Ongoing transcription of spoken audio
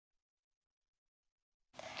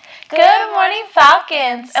Good morning,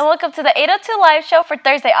 Falcons, and welcome to the 802 Live Show for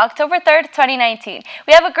Thursday, October 3rd, 2019.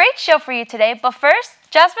 We have a great show for you today, but first,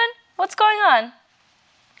 Jazmine, what's going on?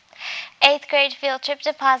 8th grade field trip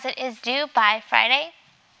deposit is due by Friday.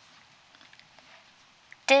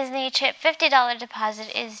 Disney trip $50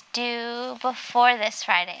 deposit is due before this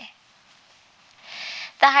Friday.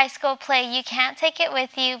 The high school play You Can't Take It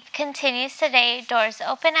With You continues today. Doors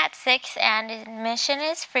open at 6 and admission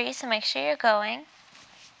is free, so make sure you're going.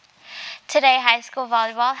 Today, high school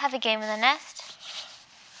volleyball have a game in the nest.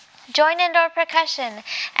 Join indoor percussion.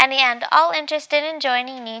 Any and all interested in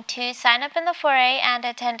joining need to sign up in the foyer and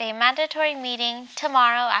attend a mandatory meeting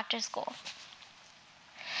tomorrow after school.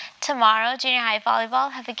 Tomorrow, junior high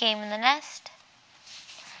volleyball have a game in the nest.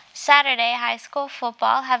 Saturday, high school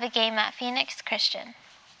football have a game at Phoenix Christian.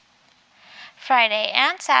 Friday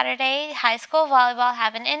and Saturday, high school volleyball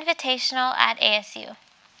have an invitational at ASU.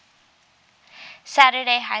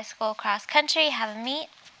 Saturday, high school cross country have a meet.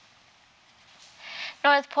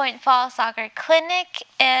 North Point Fall Soccer Clinic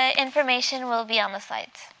information will be on the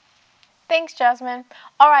slides. Thanks, Jazmine.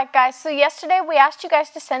 All right, guys, so yesterday we asked you guys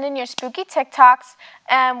to send in your spooky TikToks,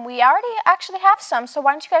 and we already actually have some, so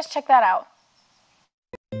why don't you guys check that out?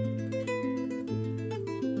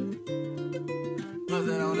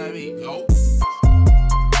 Nothing on that beat. Oh.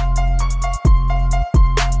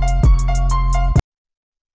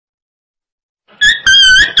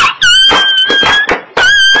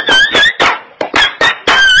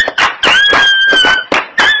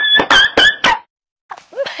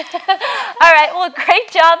 Well, great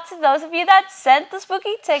job to those of you that sent the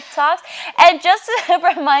spooky TikToks. And just to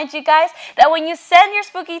remind you guys that when you send your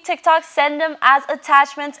spooky TikToks, send them as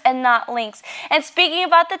attachments and not links. And speaking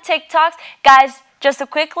about the TikToks, guys, just a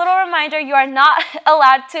quick little reminder, you are not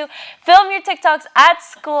allowed to film your TikToks at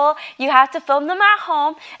school. You have to film them at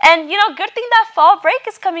home. And, you know, good thing that fall break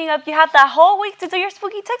is coming up. You have that whole week to do your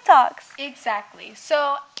spooky TikToks. Exactly.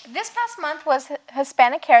 So this past month was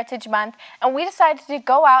Hispanic Heritage Month, and we decided to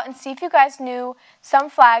go out and see if you guys knew some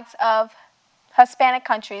flags of Hispanic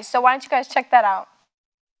countries. So why don't you guys check that out?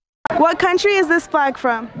 What country is this flag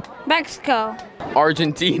from? Mexico.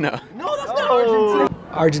 Argentina. No, that's not Argentina.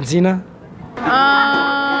 Argentina.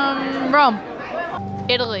 Rome.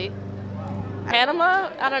 Italy. Panama?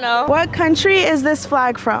 I don't know. What country is this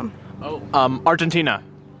flag from? Argentina.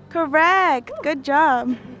 Correct. Good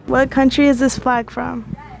job. What country is this flag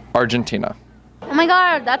from? Argentina. Oh my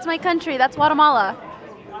god, that's my country. That's Guatemala.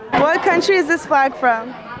 What country is this flag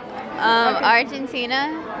from?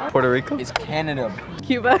 Argentina. Puerto Rico. It's Canada.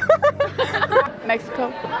 Cuba.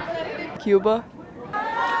 Mexico. Cuba.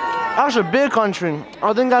 That's a big country.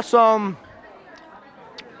 I think that's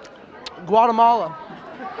Guatemala.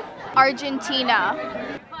 Argentina.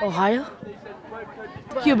 Ohio.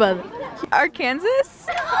 Cuba.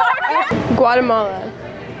 Arkansas. Guatemala.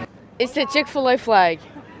 It's the Chick-fil-A flag.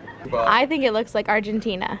 I think it looks like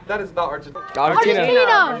Argentina. That is not Argentina.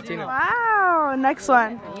 Argentina. Wow. Next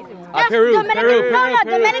one. Peru.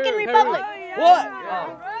 Dominican Republic. What?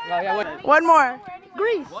 One more.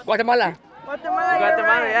 Greece. Guatemala.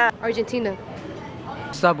 Guatemala, yeah. Argentina.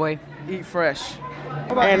 Subway. Eat fresh.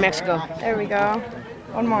 And Mexico. There we go.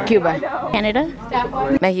 One more. Cuba. Canada.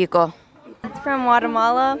 Mexico. It's from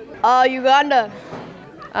Guatemala. Uganda.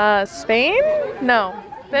 Spain? No.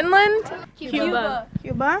 Finland? Cuba.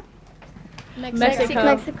 Cuba?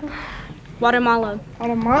 Mexico. Guatemala.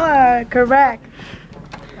 Guatemala. Correct.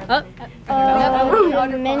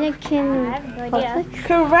 Dominican Republic.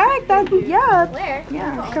 Correct. Yeah. Where?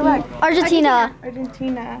 Yeah. Correct. Argentina.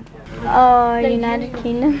 Argentina. United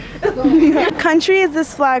Kingdom. What country is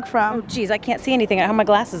this flag from? Geez, I can't see anything. I have my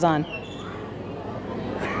glasses on.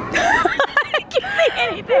 I can't see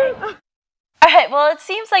anything. All right, well, it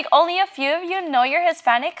seems like only a few of you know your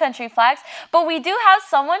Hispanic country flags, but we do have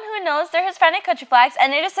someone who knows their Hispanic country flags,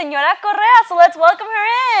 and it is Señora Correa, so let's welcome her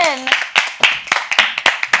in.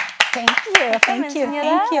 Thank you. Thank you.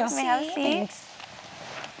 Thank you. May I have a seat? Thanks.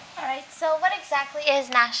 All right, so what exactly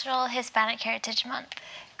is National Hispanic Heritage Month?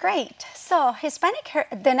 Great. So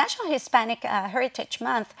the National Hispanic Heritage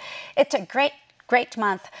Month, it's a great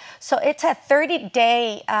month. So it's a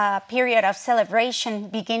 30-day period of celebration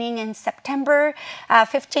beginning in September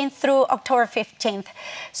 15th through October 15th.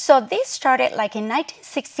 So this started like in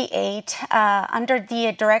 1968 under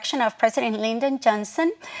the direction of President Lyndon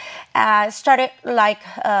Johnson. Started like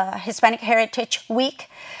Hispanic Heritage Week.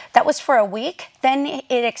 That was for a week. Then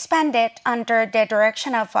it expanded under the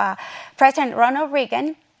direction of President Ronald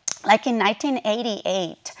Reagan, like in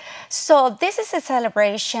 1988. So this is a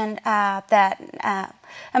celebration that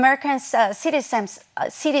Americans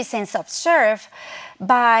citizens observe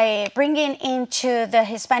by bringing into the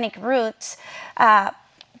Hispanic roots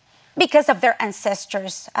because of their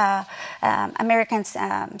ancestors. American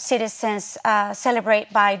citizens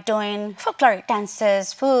celebrate by doing folkloric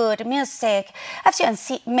dances, food, music.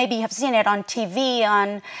 Maybe you have seen it on TV,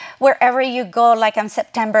 on wherever you go, like on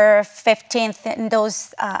September 15th, and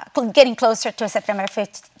those getting closer to September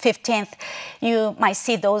 15th, you might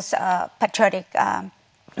see those patriotic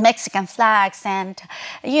Mexican flags and,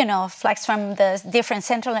 you know, flags from the different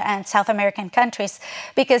Central and South American countries,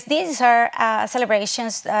 because these are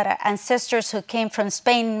celebrations that are ancestors who came from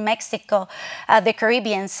Spain, Mexico, the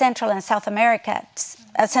Caribbean, Central and South America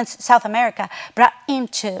brought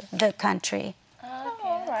into the country.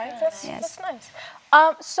 All right, that's nice.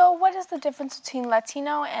 So what is the difference between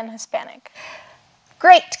Latino and Hispanic?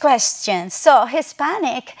 Great question. So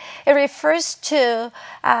Hispanic, it refers to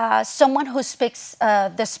someone who speaks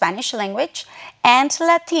the Spanish language, and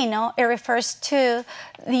Latino, it refers to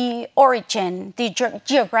the origin, the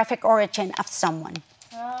geographic origin of someone.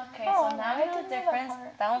 Okay, so now we know the difference.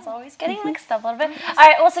 That one's always getting mixed up a little bit. All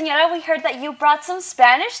right, well, Señora, we heard that you brought some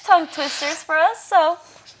Spanish tongue twisters for us, so.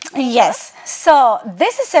 Yes, so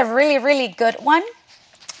this is a really, really good one.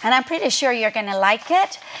 And I'm pretty sure you're going to like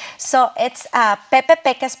it. So it's Pepe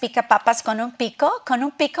Pecas pica papas con un pico. Con un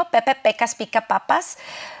pico, Pepe Pecas pica papas.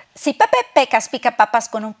 Si Pepe Pecas pica papas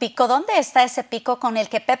con un pico, ¿dónde está ese pico con el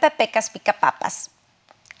que Pepe Pecas pica papas?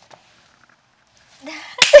 All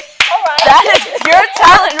right. That is your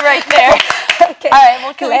talent right there. Okay. All right,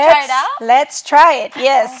 well, can we try it out? Let's try it.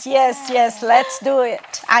 Yes, yes, yes. Let's do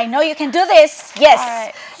it. I know you can do this. Yes. All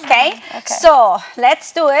right. Okay. So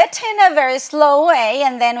let's do it in a very slow way,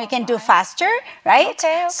 and then we can do faster, right?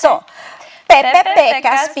 Okay. So, Pepe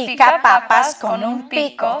Pecas pica papas con un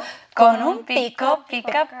pico. Con un pico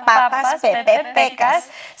pica papas, Pepe Pecas.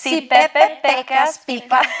 Si Pepe Pecas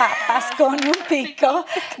pica papas con un pico,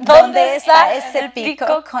 ¿dónde está ese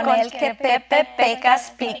pico con el que Pepe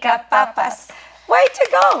Pecas pica papas? Way to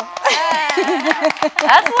go!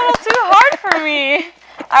 That's a little too hard for me.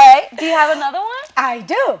 All right, do you have another one? I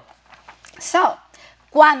do. So,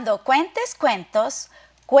 cuando cuentes cuentos,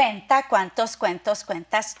 cuenta cuántos cuentos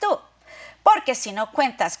cuentas tú. Porque si no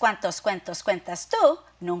cuentas cuántos cuentos cuentas tú,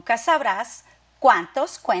 nunca sabrás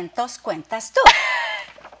cuántos cuentos cuentas tú.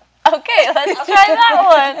 Okay, let's try that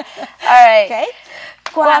one. All right. Okay.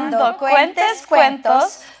 Cuando cuentes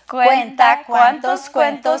cuentos, cuenta cuántos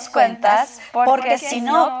cuentos cuentas, porque si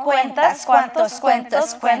no cuentas cuántos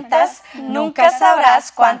cuentos cuentas, nunca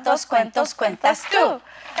sabrás cuántos cuentos cuentas tú.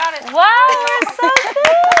 Got it. Wow, we're so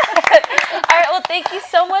good. All right, well, thank you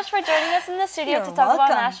so much for joining us in the studio to talk about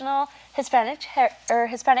National Hispanic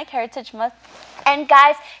Heritage Month. And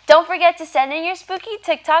guys, don't forget to send in your spooky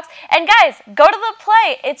TikToks. And guys, go to the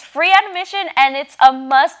play. It's free admission and it's a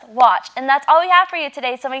must watch. And that's all we have for you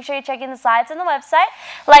today. So make sure you're checking the slides on the website.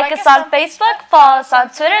 Like us on Facebook, follow us on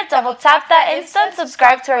Twitter, double tap that Insta, and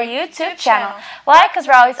subscribe to our YouTube channel. Why? Because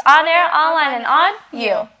we're always on air, online, and on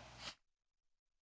you.